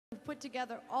put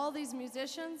together all these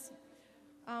musicians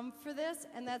for this,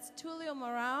 and that's Tulio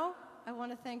Morao. I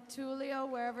want to thank Tulio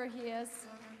wherever he is.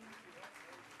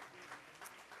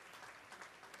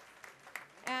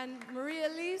 And Maria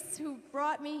Elise, who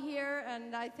brought me here,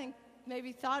 and I think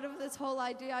maybe thought of this whole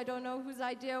idea. I don't know whose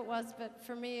idea it was, but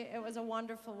for me, it was a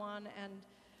wonderful one, and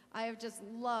I have just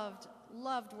loved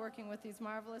working with these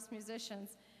marvelous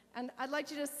musicians. And I'd like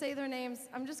to just say their names.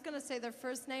 I'm just going to say their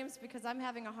first names because I'm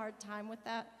having a hard time with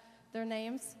that, their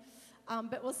names.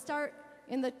 But we'll start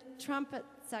in the trumpet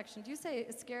section. Do you say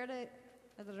Izquierda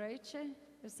derecha?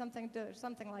 There's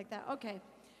something like that. Okay.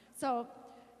 So,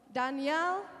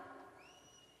 Daniel,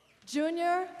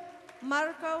 Junior,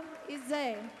 Marco,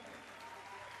 Izay.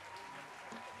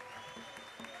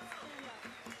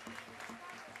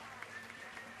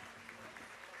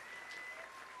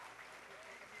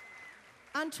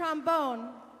 On trombone,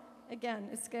 again,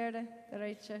 izquierda,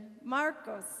 derecha,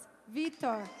 Marcos,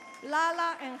 Vitor,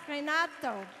 Lala, and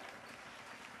Renato.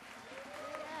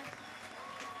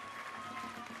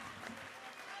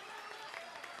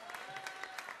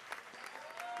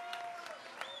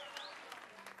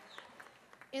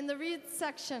 In the reed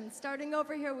section, starting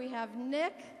over here, we have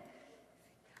Nick,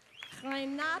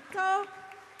 Renato,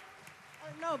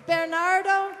 no,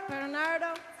 Bernardo,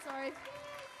 sorry,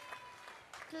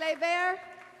 Kleber,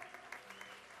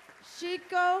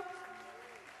 Chico,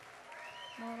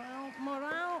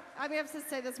 Morão, I have to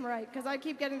say this right, because I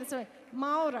keep getting this right,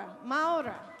 Maura,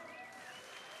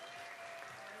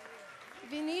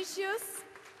 Vinicius,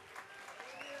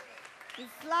 and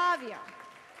Flavia.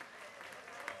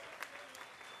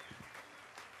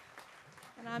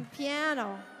 And on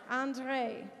piano,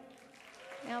 Andre,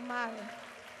 Elmar.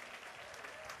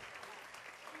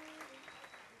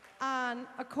 On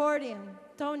accordion,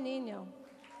 Toninho,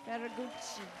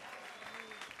 Ferragucci.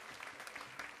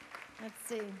 Let's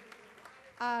see.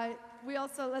 We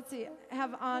also, let's see,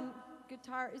 have on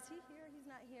guitar, is he here? He's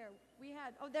not here. We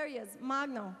had, oh, there he is,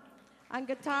 Magno. On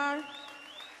guitar.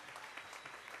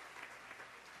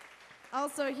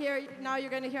 Also here, now you're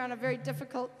going to hear on a very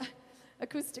difficult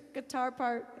acoustic guitar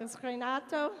part is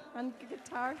Renato on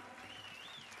guitar.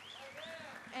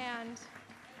 And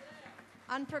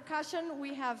on percussion,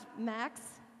 we have Max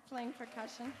playing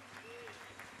percussion.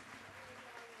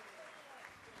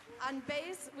 On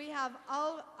bass, we have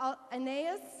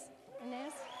Aeneas.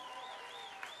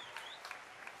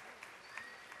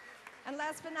 And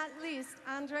last but not least,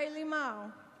 Andre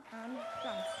Limao on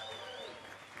drums.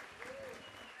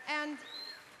 And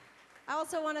I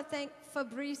also want to thank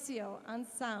Fabricio on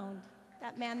sound,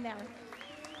 that man there.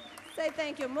 Say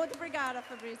thank you. Muito obrigada,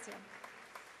 Fabricio.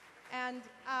 And,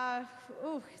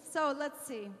 so let's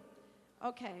see.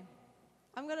 Okay,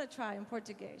 I'm going to try in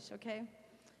Portuguese, okay?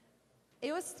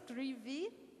 Eu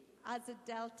escrevi Asa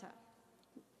Delta.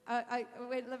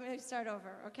 Wait, let me start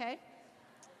over, okay?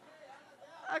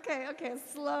 Okay,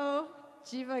 slow,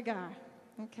 devagar,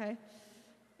 okay?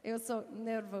 Eu sou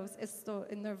nervoso, estou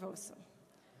nervoso.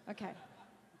 Ok.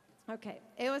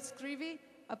 Eu escrevi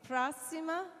a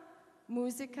próxima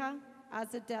música,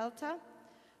 Asa Delta,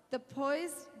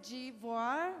 depois de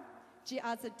voar de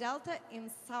Asa Delta em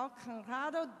São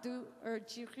Conrado do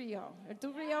Rio.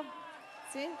 Do Rio?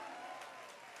 Sim?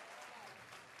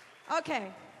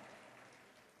 Ok.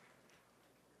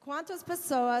 Quantas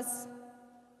pessoas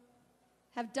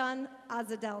have done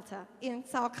Asa Delta in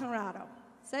São Conrado?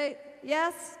 Say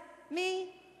yes,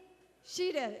 me.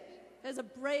 She did it. There's a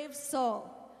brave soul.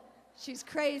 She's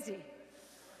crazy.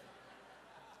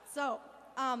 So,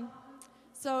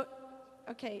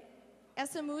 okay.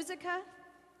 Essa música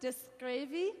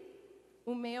descreve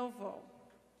o meu voo.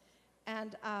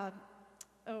 And,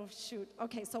 oh shoot.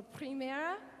 Okay, so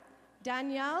primeira,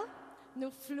 Daniel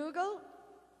no flugel,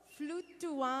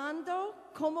 flutuando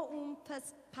como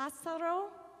pássaro,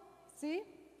 ¿sí?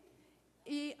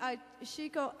 E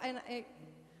Chico,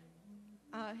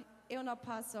 eu não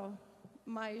posso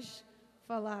mais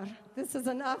falar. This is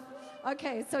enough.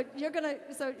 Okay, so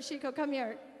so Chico, come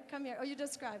here. Oh, you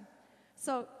describe.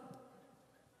 So,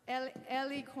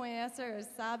 ele conhece or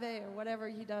sabe or whatever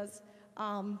he does,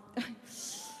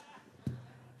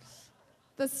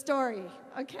 the story,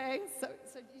 okay? So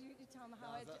you tell him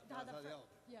how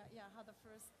how the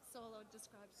first solo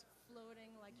describes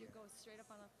floating, like you go straight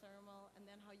up on a thermal, and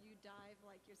then how you dive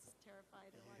like you're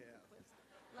terrified and like the cliffs.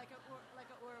 Like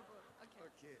a Urubu.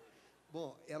 Okay.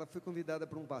 Bom, ela foi convidada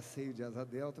para um passeio de Asa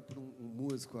Delta por um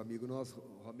músico amigo nosso,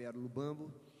 Romero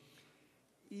Lubambo,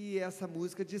 e essa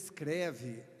música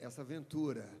descreve essa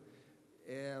aventura.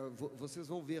 Vocês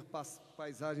vão ver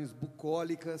paisagens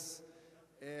bucólicas,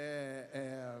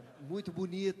 muito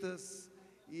bonitas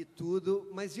e tudo,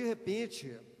 mas de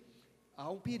repente há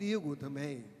um perigo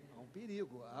também, há um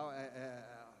perigo,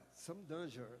 some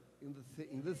danger in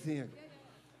the thing.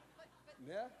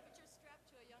 Né? But you're strapped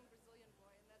to a young Brazilian boy,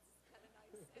 and that's kind of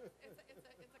nice.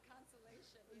 It's a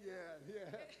consolation. Yeah.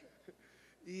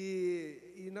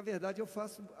 E, na verdade, eu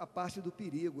faço a parte do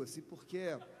perigo, assim,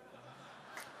 porque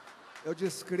eu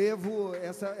descrevo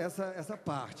essa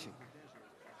parte.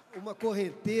 Uma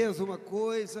correnteza, uma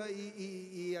coisa,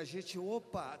 e a gente,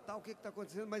 opa, tá, o que está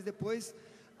acontecendo? Mas depois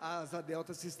a asa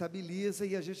delta se estabiliza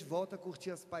e a gente volta a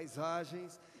curtir as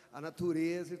paisagens, a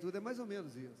natureza e tudo. É mais ou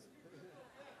menos isso.